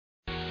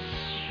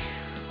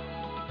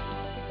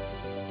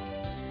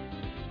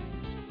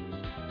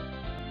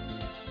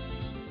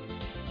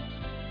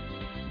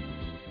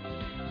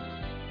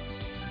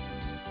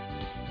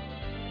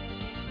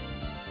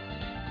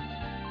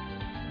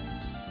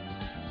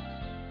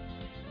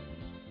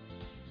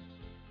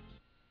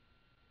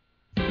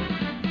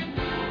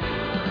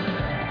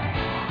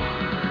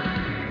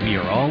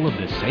are all of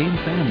the same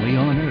family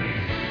on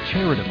earth,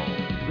 charitable,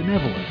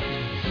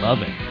 benevolent,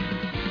 loving.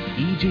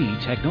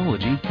 EG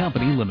Technology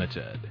Company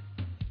Limited.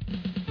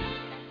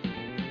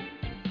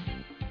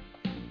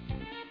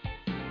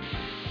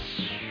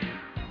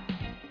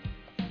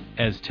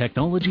 As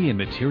technology and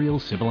material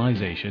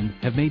civilization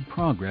have made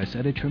progress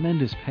at a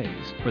tremendous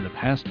pace for the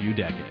past few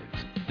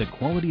decades, the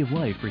quality of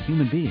life for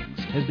human beings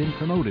has been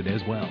promoted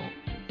as well.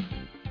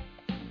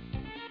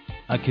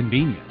 A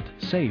convenient,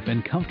 safe,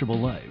 and comfortable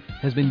life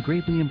has been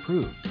greatly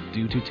improved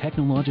due to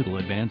technological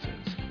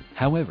advances.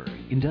 However,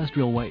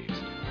 industrial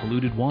waste,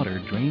 polluted water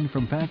drained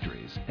from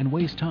factories, and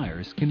waste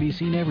tires can be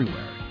seen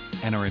everywhere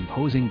and are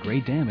imposing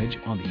great damage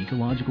on the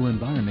ecological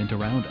environment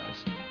around us,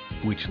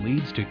 which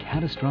leads to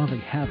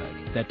catastrophic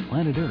havoc that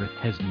planet Earth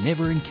has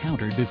never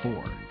encountered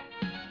before.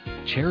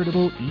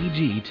 Charitable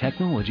EG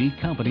Technology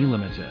Company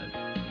Limited.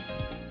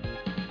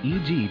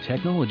 EG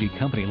Technology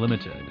Company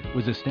Limited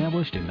was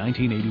established in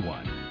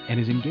 1981 and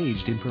is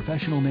engaged in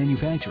professional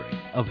manufacturing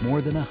of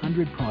more than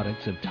 100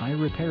 products of tire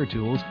repair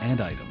tools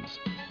and items,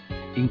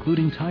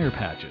 including tire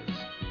patches,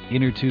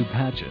 inner tube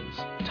patches,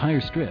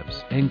 tire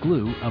strips, and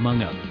glue,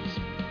 among others.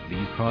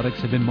 These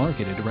products have been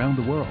marketed around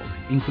the world,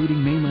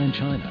 including mainland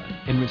China,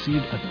 and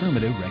received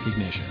affirmative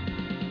recognition.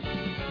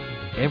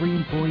 Every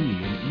employee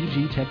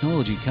in EG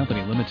Technology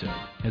Company Limited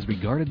has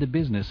regarded the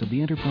business of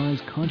the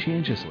enterprise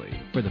conscientiously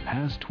for the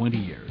past 20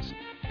 years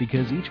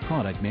because each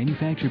product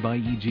manufactured by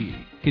EG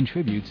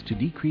contributes to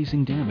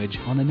decreasing damage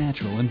on the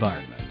natural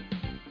environment.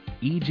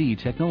 EG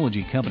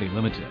Technology Company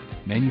Limited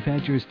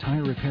manufactures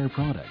tire repair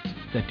products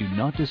that do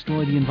not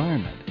destroy the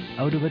environment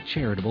out of a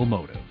charitable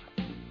motive.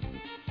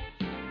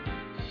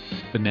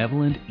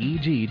 Benevolent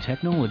EG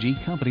Technology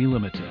Company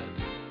Limited.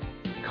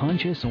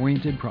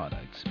 Conscious-oriented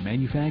products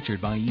manufactured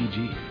by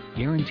EG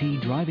guarantee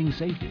driving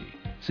safety,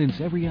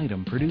 since every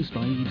item produced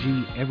by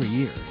EG every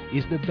year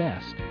is the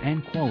best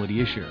and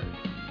quality assured.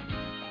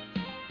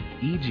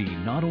 EG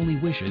not only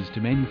wishes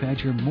to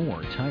manufacture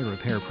more tire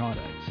repair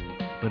products,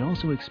 but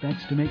also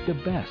expects to make the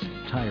best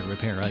tire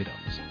repair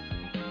items.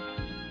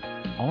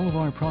 All of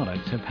our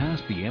products have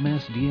passed the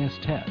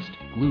MSDS test,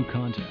 glue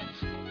contents,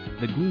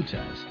 the glue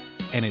test,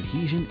 an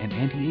adhesion and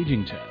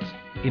anti-aging test,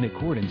 in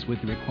accordance with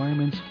the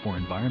requirements for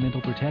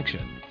environmental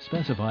protection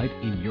specified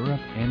in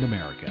Europe and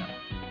America.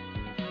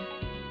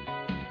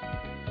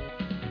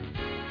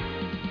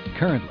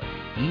 Currently,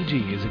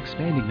 EG is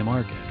expanding the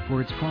market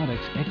for its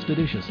products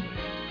expeditiously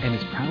and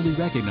is proudly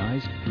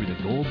recognized through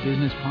the Gold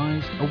Business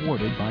Prize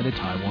awarded by the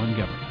Taiwan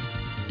government.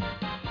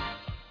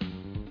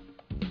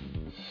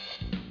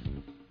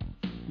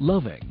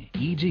 Loving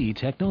EG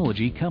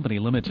Technology Company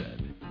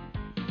Limited.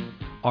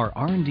 Our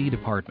R&D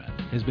department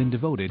has been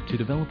devoted to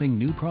developing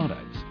new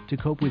products to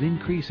cope with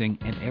increasing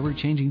and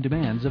ever-changing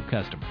demands of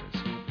customers.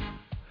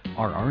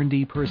 Our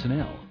R&D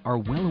personnel are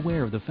well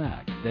aware of the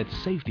fact that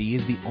safety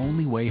is the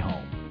only way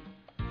home.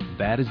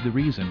 That is the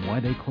reason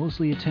why they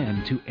closely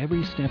attend to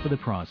every step of the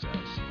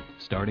process,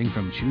 starting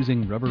from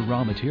choosing rubber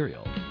raw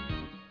material,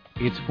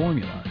 its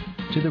formula,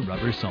 to the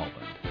rubber solvent.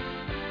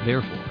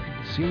 Therefore,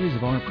 a series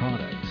of our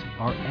products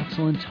are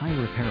excellent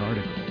tire repair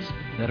articles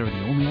that are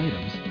the only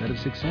items that have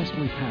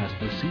successfully passed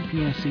the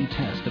CPSC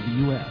test of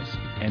the US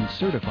and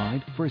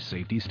certified for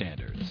safety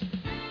standards.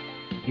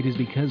 It is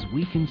because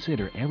we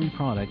consider every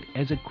product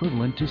as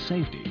equivalent to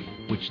safety,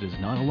 which does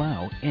not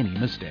allow any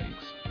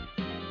mistakes.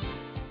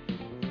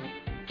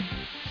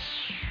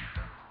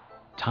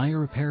 Tire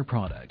repair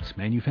products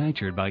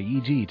manufactured by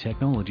EG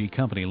Technology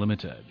Company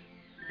Limited.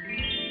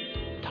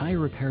 Tire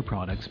repair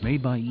products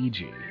made by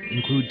EG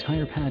include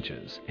tire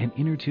patches and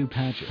inner tube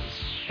patches,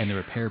 and the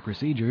repair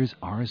procedures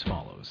are as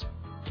follows.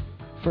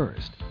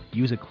 First,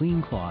 use a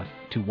clean cloth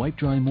to wipe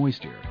dry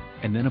moisture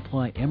and then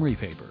apply emery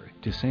paper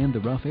to sand the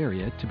rough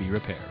area to be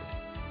repaired.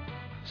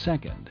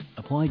 Second,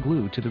 apply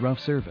glue to the rough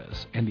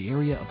surface, and the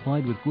area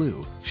applied with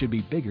glue should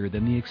be bigger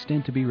than the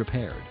extent to be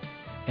repaired,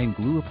 and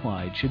glue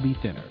applied should be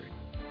thinner.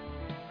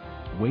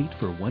 Wait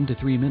for 1 to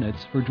 3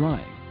 minutes for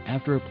drying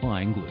after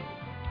applying glue.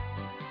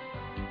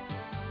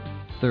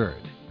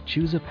 Third,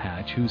 choose a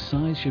patch whose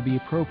size should be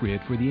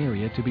appropriate for the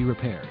area to be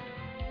repaired,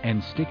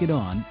 and stick it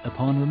on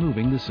upon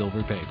removing the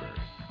silver paper.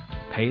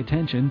 Pay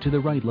attention to the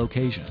right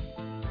location.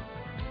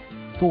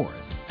 Fourth,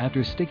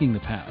 after sticking the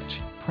patch,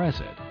 press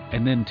it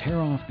and then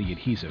tear off the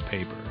adhesive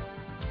paper.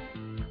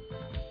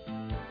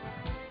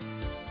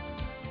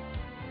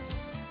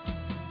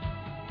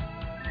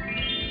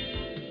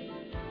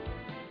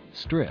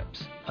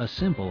 Strips, a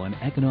simple and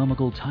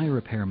economical tire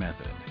repair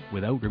method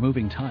without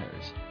removing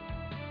tires.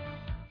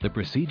 The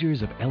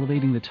procedures of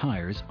elevating the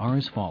tires are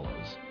as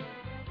follows.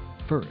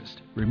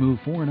 First,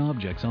 remove foreign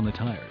objects on the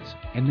tires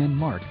and then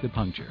mark the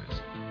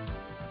punctures.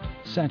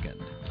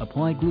 Second,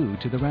 apply glue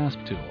to the rasp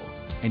tool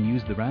and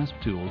use the rasp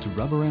tool to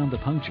rub around the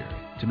puncture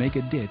to make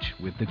a ditch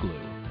with the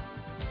glue.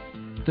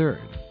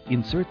 Third,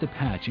 insert the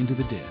patch into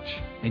the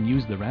ditch and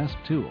use the rasp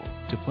tool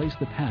to place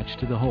the patch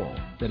to the hole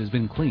that has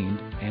been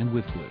cleaned and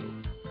with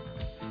glue.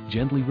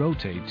 Gently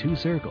rotate 2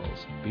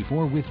 circles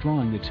before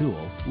withdrawing the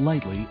tool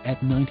lightly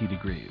at 90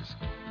 degrees.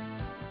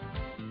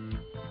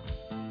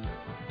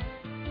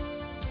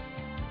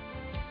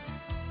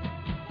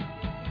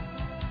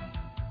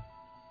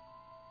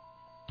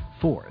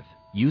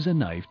 Use a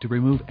knife to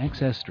remove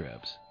excess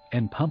strips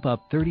and pump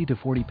up 30 to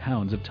 40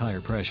 pounds of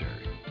tire pressure.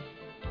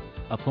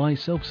 Apply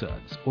soap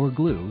suds or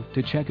glue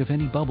to check if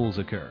any bubbles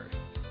occur.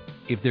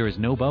 If there is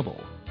no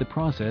bubble, the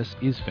process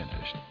is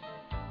finished.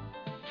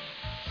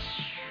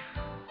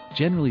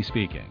 Generally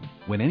speaking,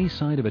 when any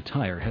side of a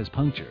tire has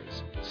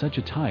punctures, such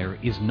a tire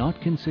is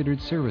not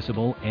considered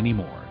serviceable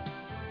anymore.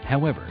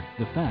 However,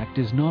 the fact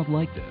is not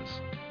like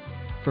this.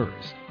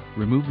 First,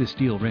 remove the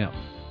steel rim,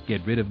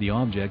 get rid of the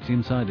objects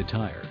inside the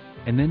tire,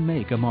 and then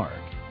make a mark.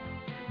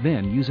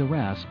 Then use a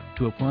rasp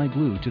to apply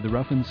glue to the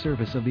roughened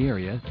surface of the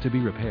area to be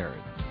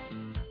repaired.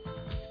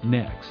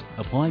 Next,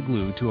 apply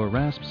glue to a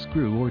rasp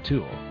screw or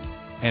tool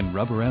and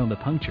rub around the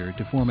puncture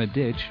to form a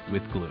ditch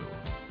with glue.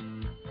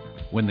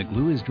 When the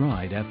glue is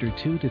dried after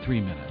 2 to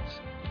 3 minutes,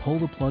 pull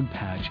the plug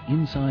patch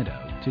inside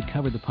out to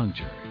cover the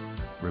puncture.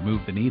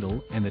 Remove the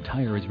needle and the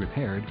tire is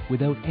repaired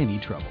without any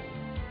trouble.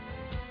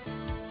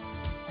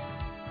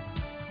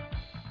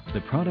 The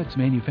products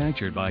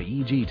manufactured by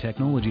EG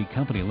Technology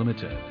Company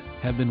Limited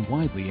have been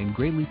widely and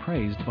greatly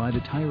praised by the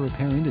tire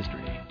repair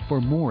industry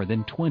for more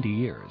than 20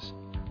 years.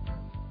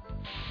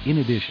 In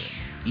addition,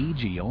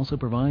 EG also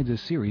provides a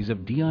series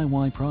of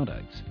DIY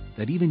products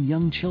that even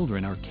young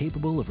children are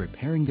capable of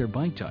repairing their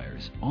bike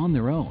tires on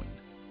their own.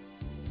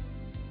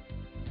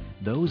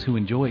 Those who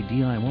enjoy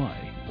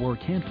DIY or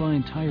can't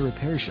find tire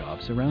repair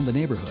shops around the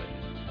neighborhood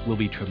will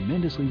be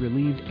tremendously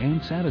relieved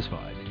and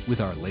satisfied with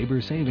our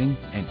labor-saving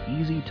and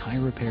easy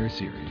tire repair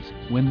series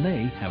when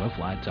they have a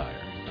flat tire.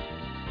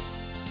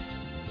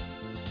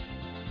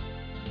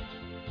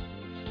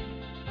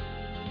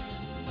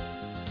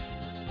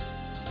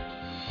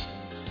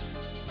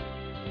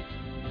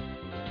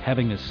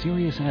 Having a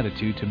serious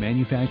attitude to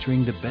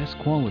manufacturing the best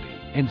quality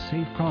and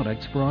safe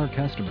products for our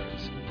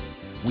customers.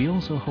 We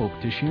also hope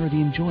to share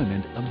the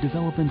enjoyment of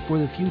development for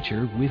the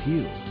future with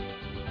you.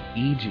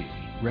 EG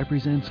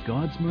represents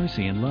God's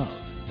mercy and love,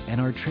 and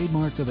our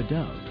trademark of a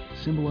dove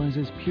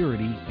symbolizes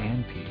purity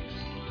and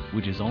peace,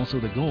 which is also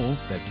the goal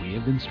that we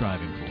have been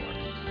striving for.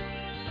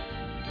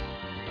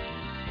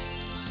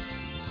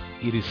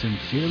 It is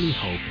sincerely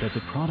hoped that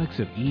the products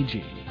of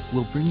EG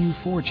will bring you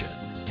fortune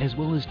as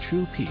well as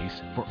true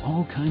peace for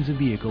all kinds of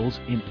vehicles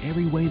in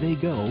every way they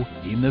go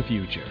in the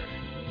future.